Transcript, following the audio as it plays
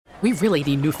We really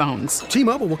need new phones.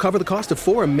 T-Mobile will cover the cost of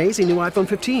 4 amazing new iPhone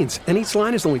 15s, and each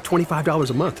line is only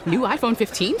 $25 a month. New iPhone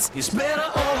 15s? It's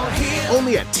better over here.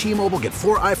 Only at T-Mobile, get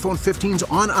 4 iPhone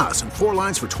 15s on us and 4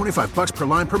 lines for $25 per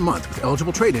line per month with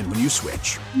eligible trade-in when you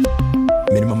switch.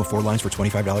 Minimum of 4 lines for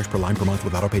 $25 per line per month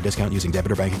with autopay discount using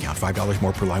debit or bank account. $5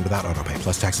 more per line without autopay,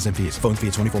 plus taxes and fees. Phone fee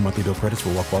at 24 monthly bill credits for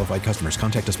well-qualified customers.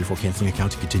 Contact us before canceling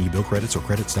account to continue bill credits or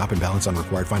credit stop and balance on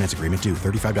required finance agreement due.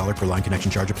 $35 per line connection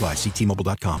charge applies. See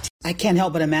T-Mobile.com. I can't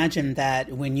help but imagine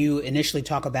that when you initially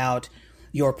talk about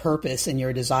your purpose and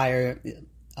your desire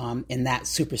in that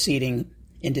superseding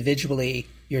individually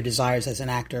your desires as an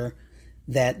actor,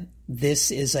 that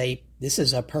this is a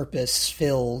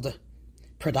purpose-filled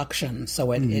production,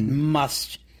 so it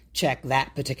must check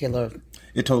that particular.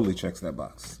 It totally checks that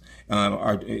box.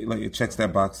 It checks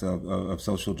that box of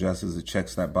social justice. It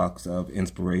checks that box of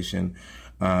inspiration.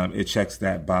 It checks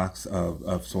that box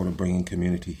of sort of bringing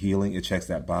community healing. It checks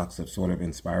that box of sort of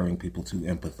inspiring people to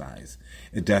empathize.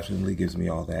 It definitely gives me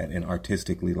all that. And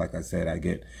artistically, like I said, I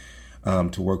get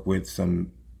to work with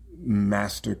some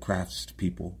master crafts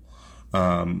people.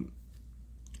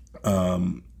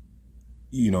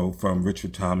 From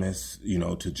Richard Thomas,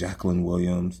 to Jacqueline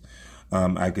Williams.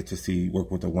 I get to work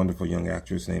with a wonderful young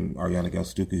actress named Ariana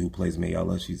Gelstuki who plays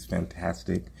Mayella. She's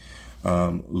fantastic.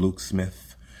 Luke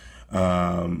Smith,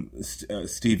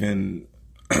 Stephen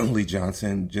Lee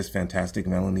Johnson, just fantastic.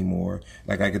 Melanie Moore.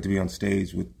 I get to be on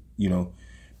stage with,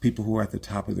 people who are at the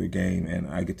top of their game, and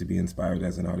I get to be inspired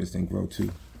as an artist and grow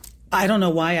too. I don't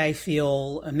know why I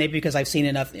feel, maybe because I've seen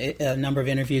a number of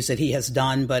interviews that he has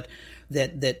done, but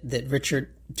that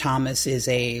Richard Thomas is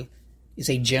a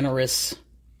generous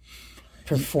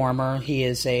performer. He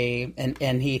is I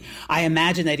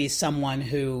imagine that he's someone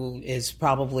who is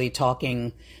probably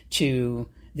talking to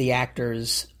the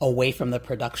actors away from the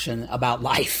production about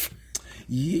life.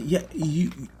 Yeah,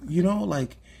 he's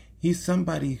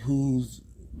somebody who's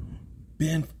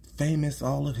been famous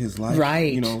all of his life,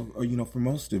 right? For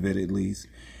most of it at least,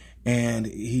 and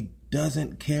he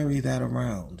doesn't carry that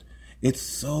around. It's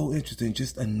so interesting.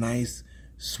 Just a nice,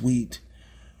 sweet,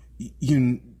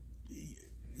 the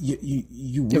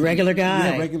regular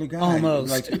guy. Yeah, regular guy.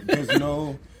 Almost. There's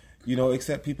no,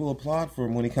 except people applaud for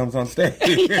him when he comes on stage.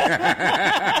 That's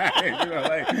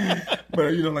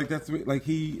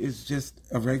he is just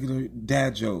a regular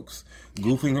dad jokes,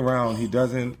 goofing around. He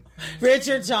doesn't.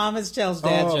 Richard Thomas tells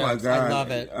dad jokes. Oh my God! I love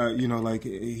it.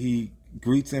 He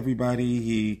greets everybody.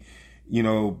 He,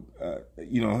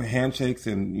 handshakes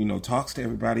and talks to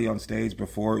everybody on stage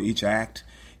before each act.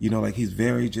 He's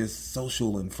very just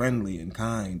social and friendly and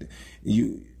kind.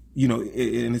 And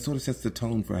it sort of sets the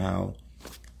tone for how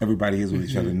everybody is with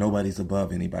each other. Nobody's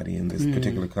above anybody in this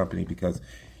particular company because,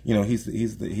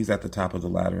 he's at the top of the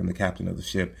ladder and the captain of the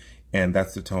ship, and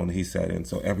that's the tone he set. And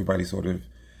so everybody sort of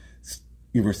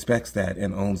respects that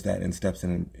and owns that and steps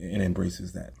in and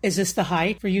embraces that. Is this the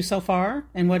height for you so far?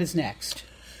 And what is next?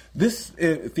 This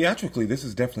theatrically, this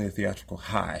is definitely a theatrical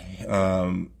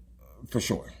high, for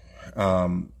sure.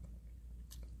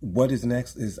 What is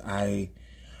next is I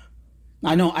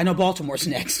know Baltimore's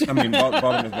next. I mean,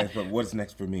 Baltimore's next, but what's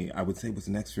next for me? I would say what's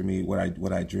next for me,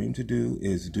 what I dream to do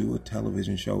is do a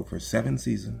television show for 7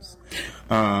 seasons,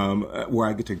 where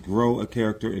I get to grow a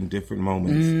character in different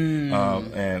moments.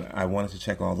 And I wanted to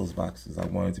check all those boxes. I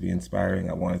wanted to be inspiring.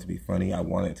 I wanted to be funny. I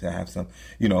wanted to have some,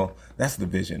 that's the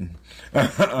vision.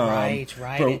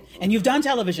 Right. And you've done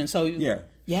television, so yeah.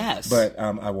 Yes. But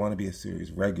I want to be a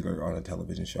series regular on a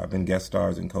television show. I've been guest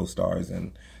stars and co-stars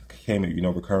and came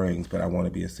recurrings, but I want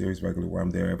to be a series regular where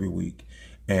I'm there every week.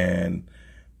 And,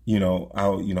 I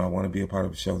want to be a part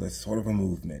of a show that's sort of a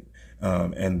movement.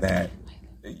 And that,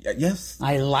 yes.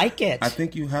 I like it. I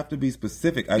think you have to be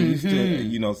specific. I used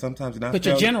to, sometimes not. Put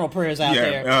your general prayers out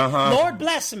there. Lord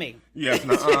bless me. Yes.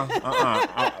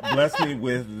 Bless me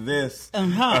with this.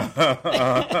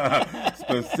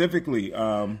 Specifically.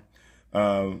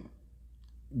 Because,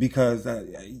 because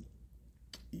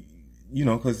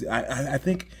I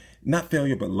think not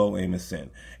failure, but low aim is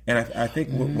sin. And I think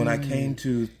when I came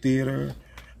to theater,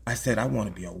 I said, I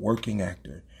want to be a working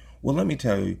actor. Well, let me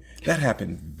tell you, that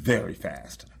happened very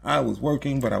fast. I was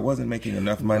working, but I wasn't making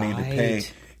enough money to pay.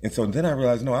 And so then I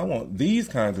realized, no, I want these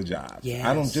kinds of jobs. Yes.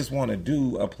 I don't just want to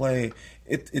do a play.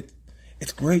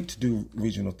 It's great to do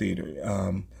regional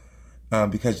theater.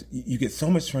 Because you get so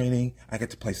much training. I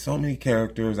get to play so many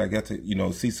characters. I get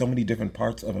to, see so many different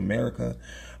parts of America.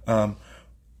 But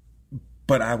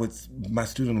my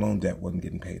student loan debt wasn't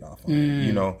getting paid off on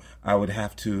it. I would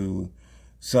have to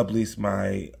sublease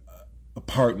my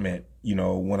apartment, you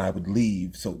know, when I would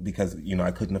leave. So because, you know,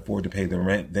 I couldn't afford to pay the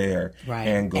rent there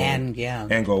and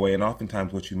go away. And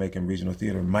oftentimes what you make in regional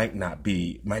theater might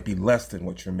be less than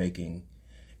what you're making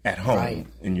at home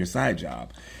in your side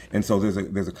job. And so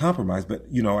there's a compromise. But,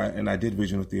 you know, I did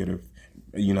regional theater.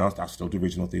 You know, I still do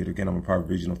regional theater. Again, I'm a part of a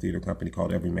regional theater company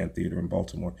called Everyman Theater in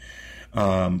Baltimore.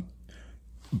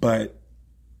 But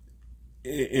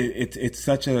it's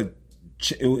such it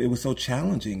was so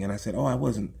challenging. And I said, I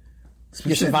wasn't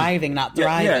specific. You're surviving, not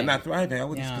thriving. Yeah, not thriving. I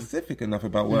wasn't specific enough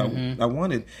about what I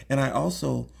wanted. And I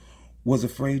also was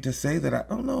afraid to say that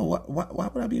why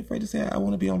would I be afraid to say I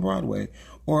want to be on Broadway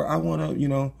or I want to, you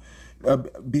know,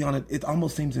 be on it? It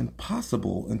almost seems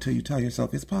impossible until you tell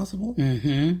yourself it's possible.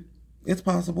 Mm-hmm. It's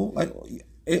possible. Like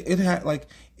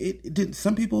it did.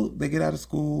 Some people, they get out of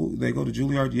school, they go to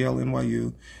Juilliard, Yale,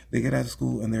 NYU, they get out of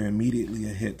school and they're immediately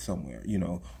a hit somewhere. You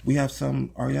know, we have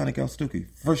Ariana Gelstuki.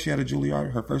 First, she had a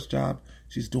Juilliard, her first job,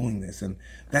 she's doing this, and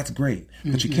that's great.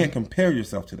 But you can't compare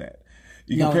yourself to that.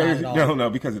 No,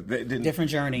 because different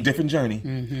journey.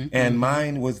 Mm-hmm. And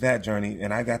mine was that journey,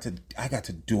 and I got to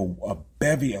do a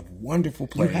bevy of wonderful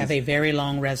plays. You have a very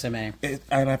long resume,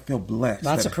 and I feel blessed.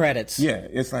 Lots of credits. Yeah,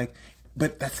 it's like,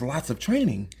 but that's lots of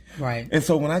training, right? And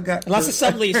so when I got lots of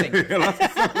subleasing,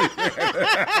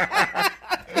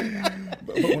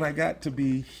 but when I got to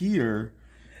be here,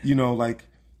 you know, like,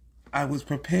 I was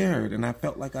prepared and I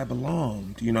felt like I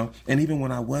belonged, you know. And even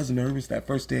when I was nervous that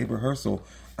first day of rehearsal,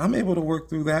 I'm able to work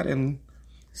through that and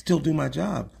still do my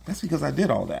job. That's because I did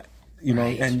all that, you know,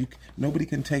 and nobody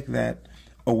can take that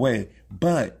away.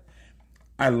 But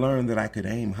I learned that I could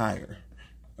aim higher,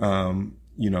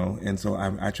 you know, and so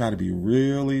I try to be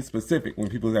really specific when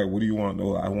people are like, what do you want?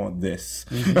 Oh, I want this.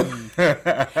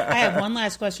 Mm-hmm. I have one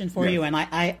last question for you. And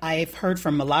I've heard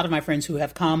from a lot of my friends who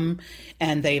have come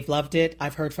and they've loved it.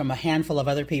 I've heard from a handful of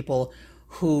other people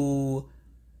who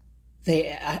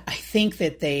I think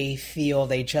that they feel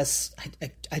I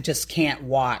just can't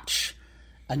watch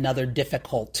another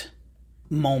difficult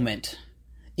moment,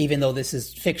 even though this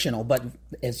is fictional. But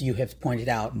as you have pointed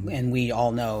out, and we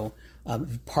all know,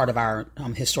 part of our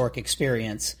historic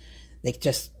experience, they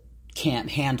just can't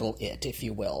handle it, if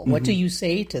you will. Mm-hmm. What do you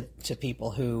say to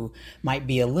people who might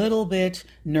be a little bit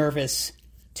nervous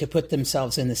to put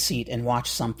themselves in the seat and watch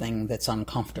something that's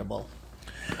uncomfortable?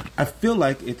 I feel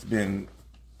like it's been,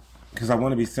 because I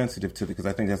want to be sensitive to it, because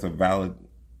I think that's a valid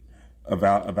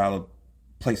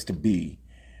place to be.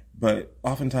 But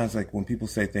oftentimes, like, when people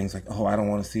say things like, "Oh, I don't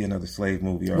want to see another slave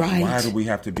movie," or "Why do we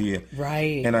have to be a..."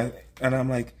 Right. And I'm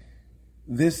like,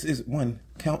 this is one.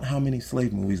 Count how many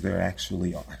slave movies there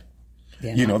actually are.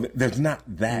 Yeah, you know, there's not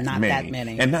that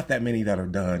many, and not that many that are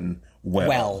done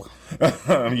well.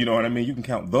 You know what I mean? You can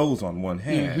count those on one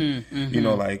hand. Mm-hmm, mm-hmm. You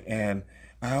know, like, and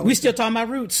we still talking about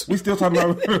roots. We still talking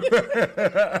about roots.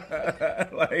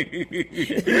 like,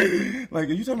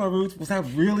 are you talking about roots? Was that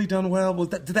really done well?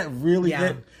 Did that really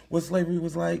hit what slavery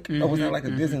was like? Mm-hmm, or was that like a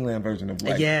Disneyland version of,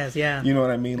 like? Yes, yeah. You know what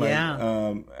I mean? Like,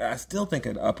 I still think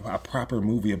a proper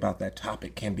movie about that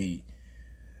topic can be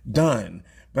done,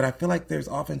 but I feel like there's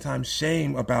oftentimes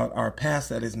shame about our past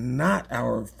that is not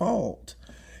our fault.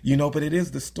 You know, but it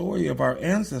is the story of our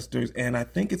ancestors, and I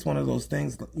think it's one of those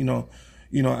things. You know,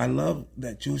 I love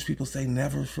that Jewish people say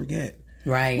never forget.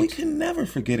 Right. We can never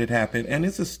forget it happened. And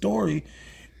it's a story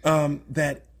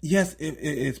that, yes,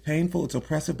 it's painful, it's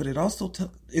oppressive, but it also,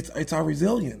 it's our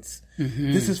resilience.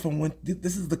 Mm-hmm. This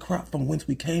is the crop from whence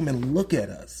we came, and look at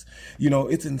us. You know,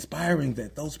 it's inspiring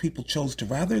that those people chose to,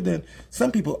 rather than,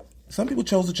 some people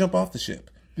chose to jump off the ship,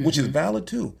 which is valid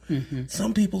too. Mm-hmm.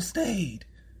 Some people stayed.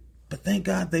 But thank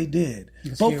God they did.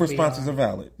 Both responses are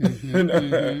valid. Mm-hmm,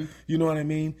 mm-hmm. You know what I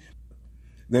mean?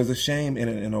 There's a shame and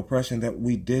an oppression that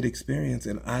we did experience,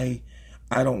 and I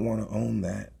don't want to own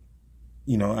that.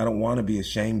 You know, I don't want to be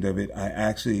ashamed of it. I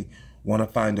actually want to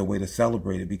find a way to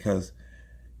celebrate it, because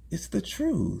it's the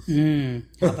truth.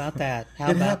 How about that?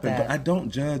 It happened, but I don't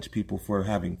judge people for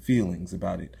having feelings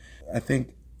about it. I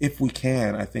think if we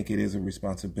can, I think it is a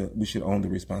responsibility. We should own the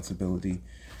responsibility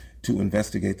to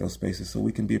investigate those spaces so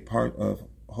we can be a part of,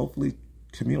 hopefully,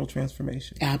 communal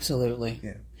transformation. Absolutely.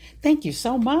 Yeah. Thank you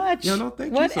so much. No,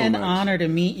 thank you What so an much. honor to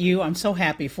meet you. I'm so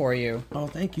happy for you. Oh,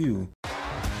 thank you.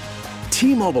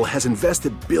 T-Mobile has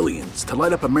invested billions to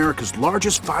light up America's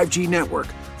largest 5G network,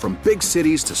 from big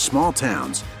cities to small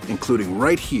towns, including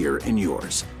right here in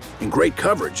yours. And great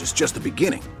coverage is just the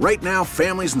beginning. Right now,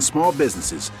 families and small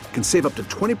businesses can save up to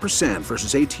 20%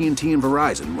 versus AT&T and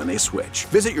Verizon when they switch.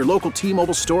 Visit your local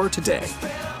T-Mobile store today.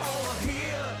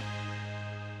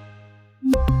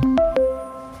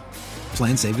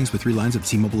 Plan savings with 3 lines of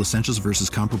T-Mobile Essentials versus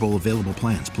comparable available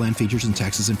plans. Plan features and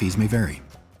taxes and fees may vary.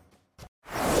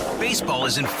 Baseball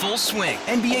is in full swing.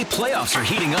 NBA playoffs are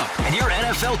heating up, and your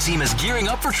NFL team is gearing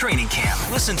up for training camp.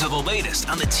 Listen to the latest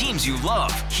on the teams you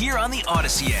love here on the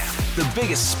Odyssey app. The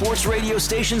biggest sports radio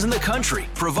stations in the country,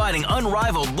 providing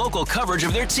unrivaled local coverage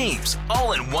of their teams,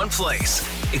 all in one place.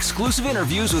 Exclusive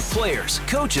interviews with players,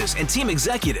 coaches, and team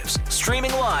executives,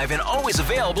 streaming live and always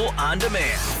available on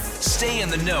demand. Stay in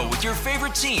the know with your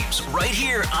favorite teams right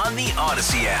here on the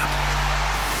Odyssey app.